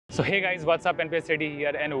So hey guys, what's up? NPS Ready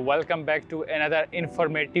here and welcome back to another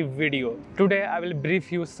informative video. Today I will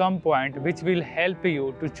brief you some point which will help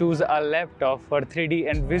you to choose a laptop for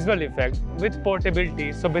 3D and visual effects with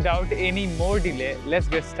portability. So without any more delay, let's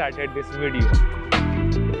get started this video.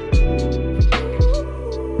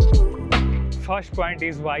 First point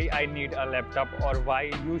is why I need a laptop or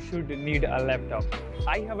why you should need a laptop.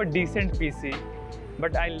 I have a decent PC,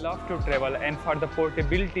 but I love to travel, and for the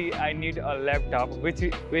portability I need a laptop which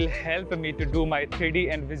will help me to do my 3D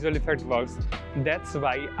and visual effect works. That's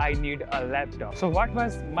why I need a laptop. So what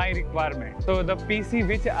was my requirement? So the PC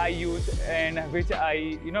which I use and which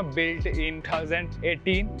I built in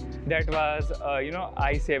 2018, that was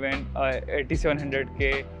i7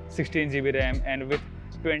 8700K 16GB RAM and with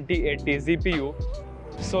 2080 CPU.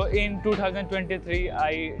 So in 2023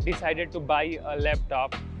 I decided to buy a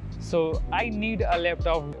laptop. So I need a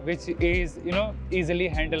laptop which is easily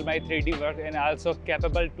handle my 3D work and also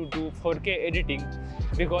capable to do 4K editing,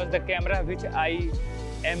 because the camera which I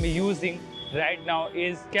am using right now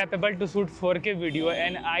is capable to shoot 4K video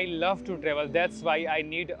and I love to travel. That's why I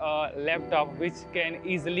need a laptop which can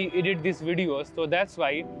easily edit these videos. So that's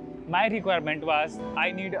why my requirement was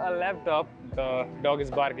I need a laptop. The dog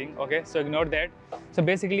is barking, okay, so ignore that. So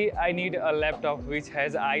basically I need a laptop which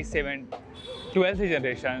has i7 12th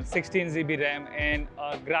generation 16GB RAM and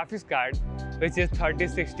a graphics card which is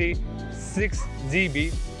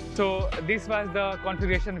 3066GB. So this was the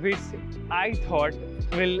configuration which I thought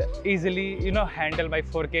will easily handle my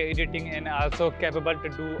 4K editing and also capable to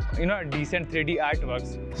do decent 3D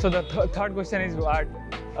artworks. So the third question is what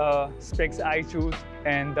specs I choose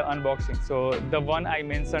and the unboxing. So the one I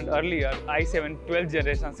mentioned earlier, i7 12th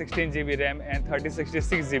generation 16GB RAM and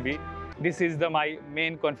 3066GB. This is my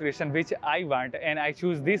main configuration which I want and I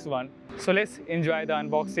choose this one. So let's enjoy the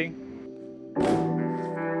unboxing.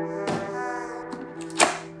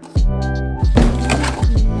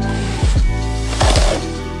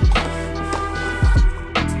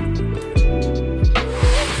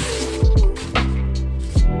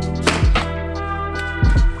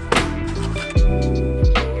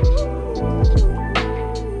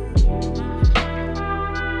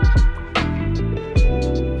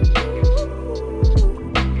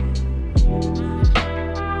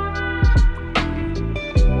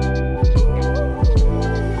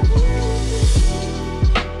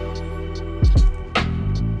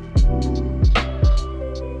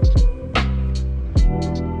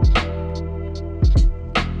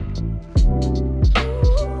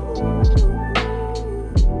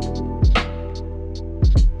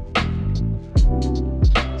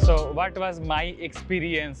 What was my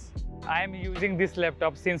experience? I am using this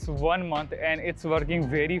laptop since 1 month and it's working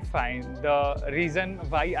very fine. The reason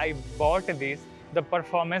why I bought this, the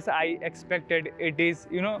performance I expected, it is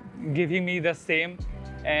giving me the same,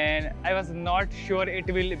 and I was not sure it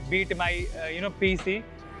will beat my PC,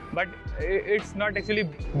 but it's not actually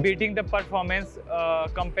beating the performance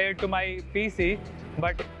compared to my PC,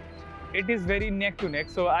 but it is very neck to neck.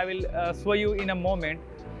 So I will show you in a moment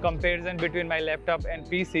comparison between my laptop and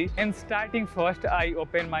PC. And starting first, I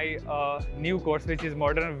open my new course which is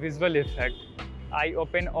Modern Visual Effect. I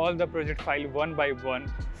open all the project file one by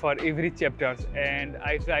one for every chapters and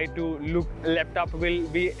I try to look laptop will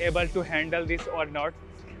be able to handle this or not,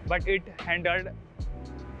 but it handled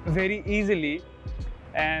very easily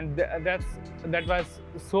and that was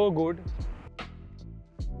so good.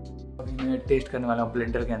 अभी मैं test करने वाला हूँ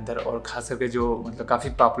blender के अंदर, और खास करके जो काफ़ी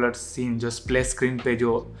पॉपुलर सीन जो स्प्लैश स्क्रीन पे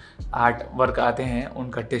जो आर्ट वर्क आते हैं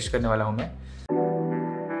उनका टेस्ट करने वाला हूँ मैं।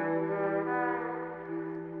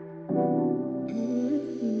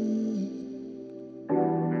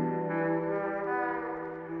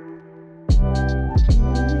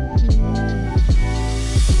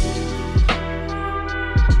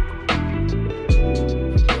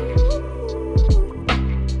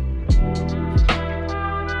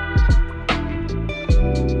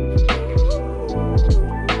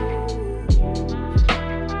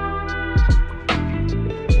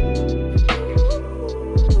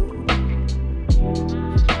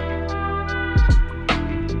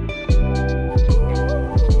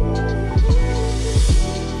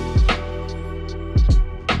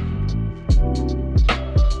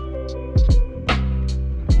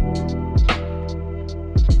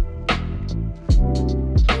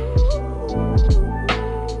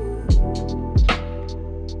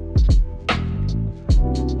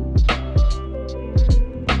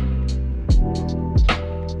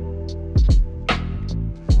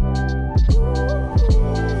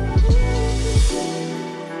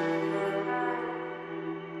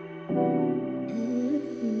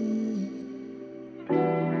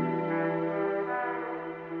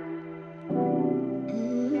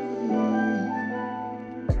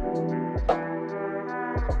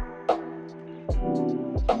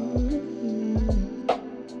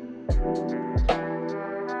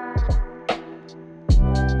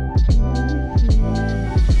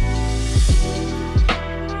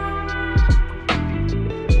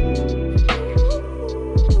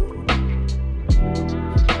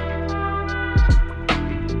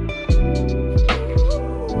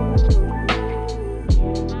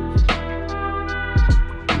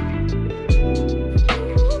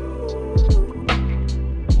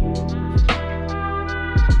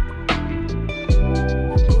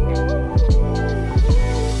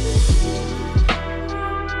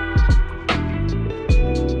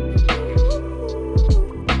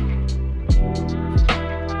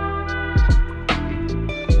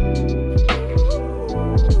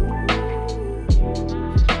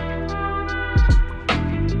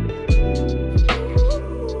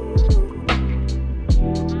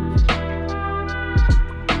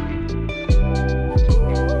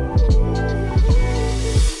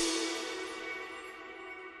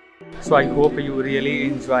 So I hope you really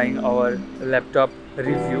enjoying our laptop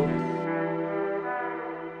review.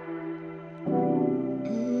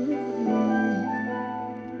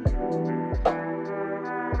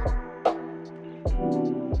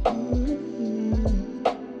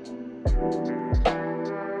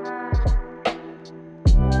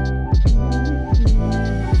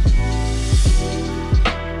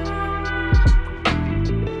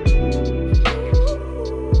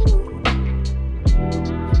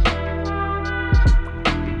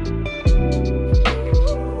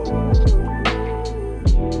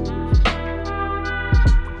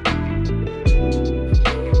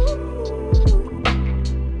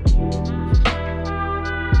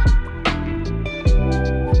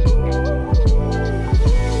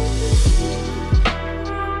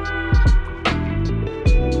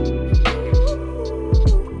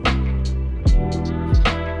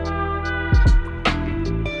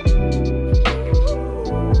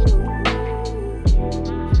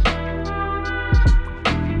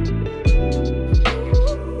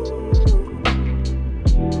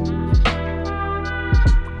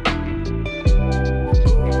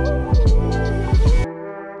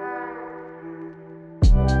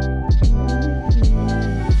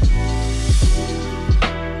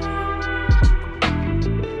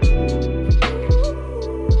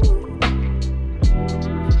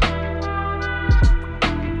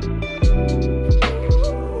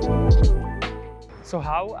 So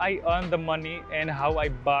how I earned the money and how I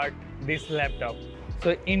bought this laptop.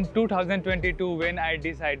 So in 2022, when I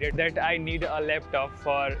decided that I need a laptop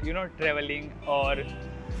for traveling or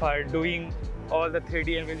for doing all the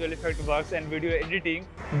 3D and visual effect works and video editing,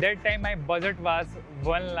 that time my budget was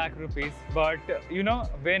 1 lakh rupees. But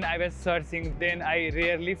when I was searching, then I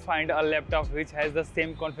rarely find a laptop which has the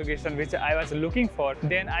same configuration which I was looking for.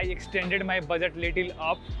 Then I extended my budget little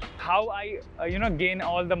up. How I gain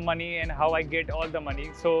all the money and how I get all the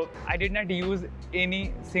money. So I did not use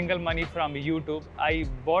any single money from YouTube. I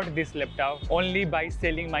bought this laptop only by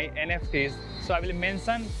selling my NFTs. So I will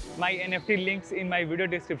mention my NFT links in my video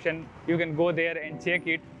description. You can go there and check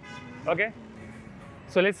it. Okay.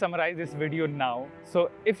 So let's summarize this video now.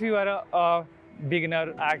 So if you are a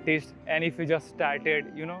beginner artist and if you just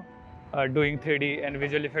started, doing 3D and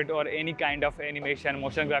visual effect or any kind of animation,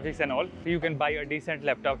 motion graphics and all, you can buy a decent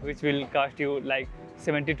laptop which will cost you like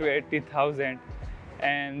 70 to 80,000.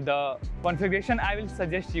 And the configuration I will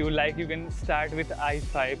suggest you, like you can start with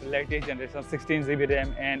i5 latest generation 16 GB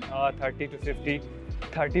RAM and 3050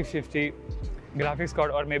 graphics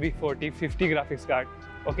card, or maybe 4050 graphics card.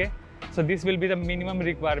 Okay, so this will be the minimum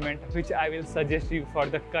requirement which I will suggest you for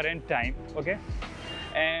the current time. Okay,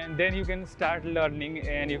 and then you can start learning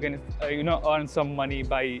and you can earn some money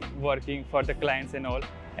by working for the clients and all.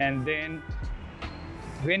 And then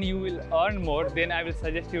when you will earn more, then I will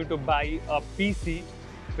suggest you to buy a PC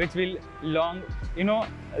which will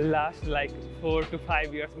last like 4 to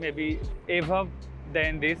 5 years, maybe above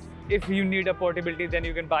than this. If you need a portability, then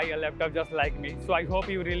you can buy a laptop just like me. So I hope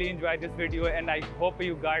you really enjoyed this video and I hope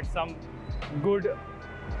you got some good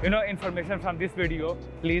information from this video.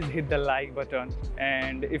 Please hit the like button,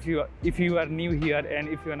 and if you are new here and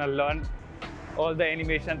if you want to learn all the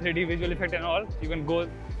animation, 3D visual effect and all, you can go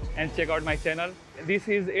and check out my channel. This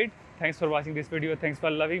is it. Thanks for watching this video. Thanks for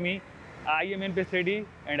loving me. I am NP3D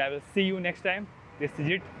and I will see you next time. This is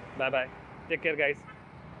it. Bye bye. Take care guys.